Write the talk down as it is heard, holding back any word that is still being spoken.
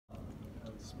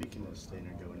Speaking of staying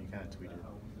or going, you kind of tweeted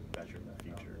about your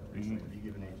future recently. Have you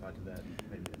given any thought to that?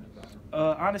 Maybe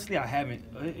honestly, I haven't.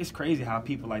 It's crazy how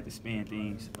people like to spin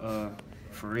things.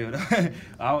 For real, I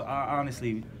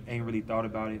honestly ain't really thought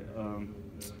about it.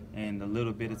 And the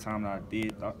little bit of time that I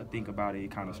did think about it,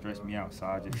 it kind of stressed me out, so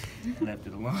I just left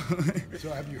it alone.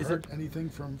 So have you heard anything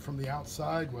from the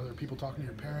outside, whether people talking to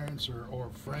your parents or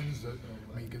friends? That,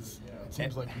 I mean, because it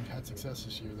seems like you've had success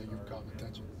this year that you've gotten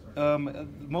attention.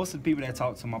 Most of the people that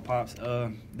talk to my pops,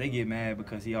 they get mad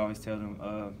because he always tells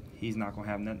them he's not going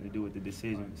to have nothing to do with the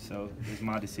decision. So it's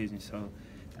my decision. So,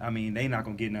 I mean, they not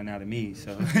going to get nothing out of me.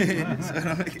 So, so it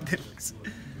don't make a difference.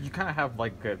 You kind of have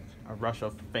like a rush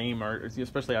of fame, or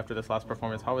especially after this last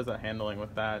performance. How is that handling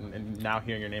with that, and now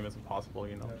hearing your name as a possible,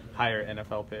 higher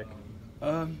NFL pick?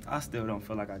 I still don't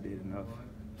feel like I did enough.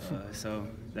 So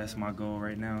that's my goal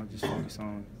right now. Just focus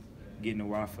on getting to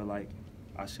where I feel like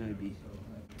I should be.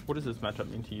 What does this matchup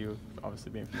mean to you,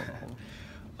 obviously being from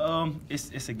Oklahoma?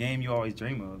 It's a game you always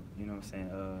dream of, you know what I'm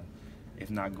saying? If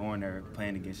not going there,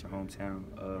 playing against your hometown,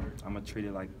 I'm going to treat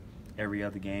it like every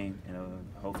other game, and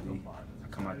hopefully I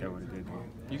come out there with a good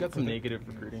game. You got some negative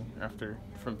recruiting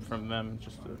from them,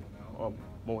 just to, what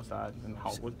was that? And how?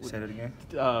 Say that again?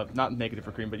 Not negative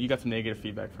recruiting, but you got some negative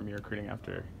feedback from your recruiting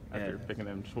after picking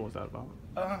them. Just what was that about?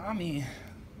 I mean,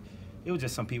 it was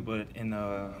just some people in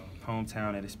the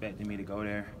hometown that expected me to go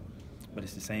there, but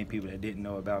it's the same people that didn't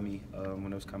know about me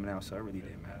when it was coming out, so it really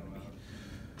didn't matter to me.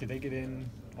 Did they get in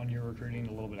on your recruiting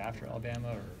a little bit after Alabama,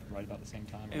 or right about the same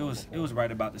time? It was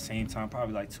right about the same time,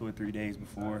 probably like 2 or 3 days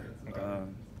before.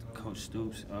 Coach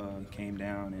Stoops came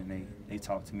down and they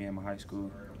talked to me at my high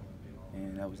school,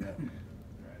 and that was that.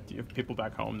 Do you have people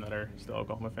back home that are still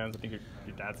Oklahoma fans? I think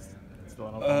your dad's still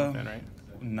an Oklahoma fan, right?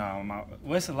 No,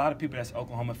 well, it's a lot of people that's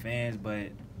Oklahoma fans, but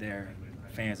they're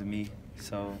fans of me.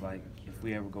 So, like, if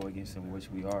we ever go against them, which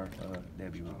we are,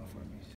 they'll be rooting for me.